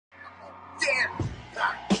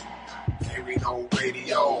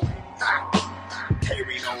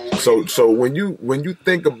So when you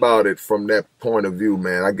think about it from that point of view,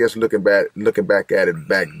 man, I guess looking back at it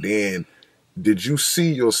back then, did you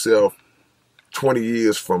see yourself 20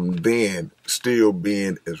 years from then still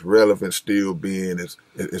being as relevant, still being as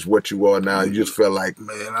what you are now? You just felt like,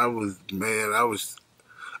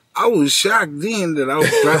 I was shocked then that I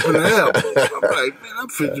was dropping an album. I'm like, man, I'm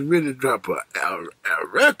fit to really drop a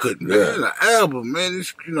record, man, an album, man.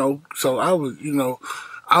 It's, so I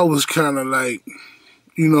was kind of like,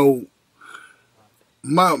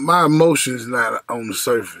 my emotions not on the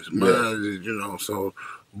surface. Mine is, so,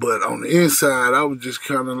 but on the inside, I was just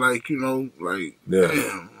kind of like, damn,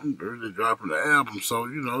 I'm really dropping the album. So,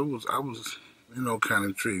 I was, kind of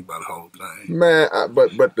intrigued by the whole thing. Man,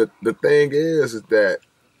 but the thing is that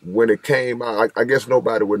when it came out, I guess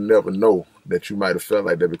nobody would never know that you might have felt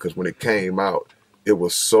like that, because when it came out, it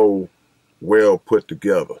was so well put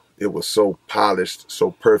together. It was so polished,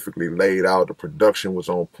 so perfectly laid out. The production was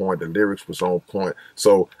on point. The lyrics was on point.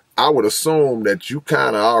 So I would assume that you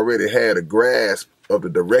kind of already had a grasp of the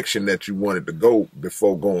direction that you wanted to go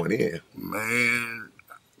before going in. Man,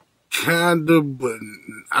 kinda, but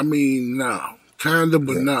I mean, no, kinda,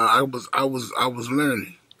 but no. I was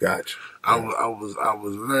learning. Gotcha. I was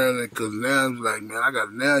learning, because now it's like,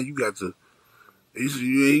 man, you got to.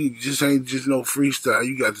 You ain't just no freestyle.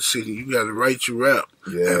 You got to sit and you got to write your rap.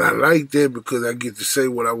 Yeah. And I like that because I get to say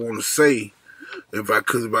what I want to say.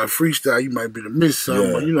 Because if I freestyle, you might be to miss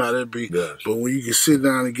something. Yeah. You know how that be. Yeah. But when you can sit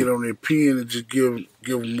down and get on their pen and just give them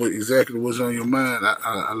exactly what's on your mind,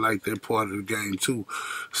 I like that part of the game too.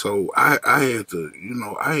 So I had to.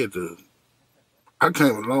 I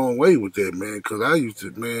came a long way with that, man, because I used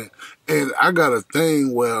to, man, and I got a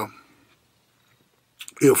thing where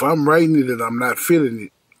if I'm writing it and I'm not feeling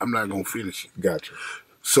it, I'm not going to finish it. Gotcha.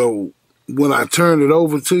 So when I turn it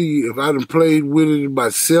over to you, if I done played with it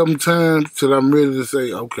about 7 times till I'm ready to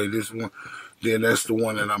say, okay, this one, then that's the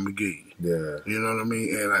one that I'm going to give you. Yeah. You know what I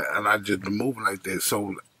mean? And I just been moving like that.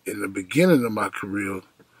 So in the beginning of my career,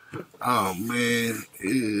 oh, man,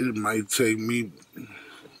 it might take me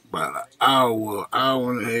about an hour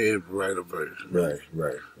and a half to write a verse.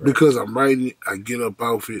 Right. Because I'm writing it, I get up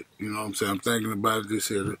off it, you know what I'm saying? I'm thinking about this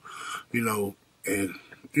here, and,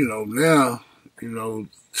 now,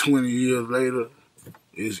 20 years later,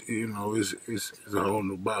 it's a whole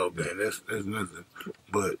new ball game. That's nothing.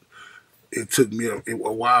 But it took me a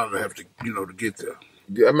while to have to, to get there.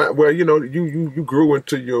 Yeah, well, you grew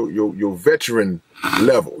into your veteran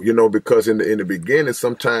level, because in the beginning,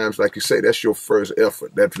 sometimes, like you say, that's your first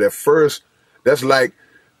effort. That first, that's like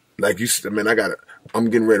you said, man, I'm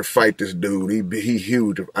getting ready to fight this dude. He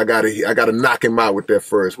huge. I gotta knock him out with that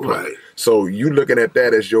first punch. Right. So you looking at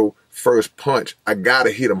that as your first punch. I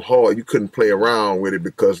gotta hit him hard. You couldn't play around with it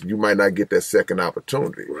because you might not get that second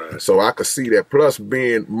opportunity. Right. So I could see that. Plus,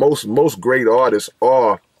 being most great artists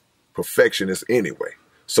are perfectionists anyway.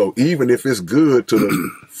 So even if it's good to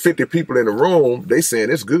the 50 people in the room, they saying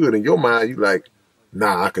it's good. In your mind, you like,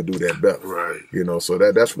 nah, I could do that better. Right. So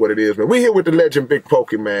that's what it is, man. We here with the legend Big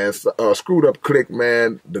Pokey, man. Screwed Up Click,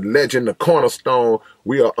 man. The legend, the cornerstone.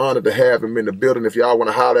 We are honored to have him in the building. If y'all want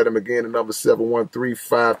to holler at him again, the number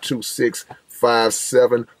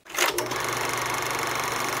 713-526-57.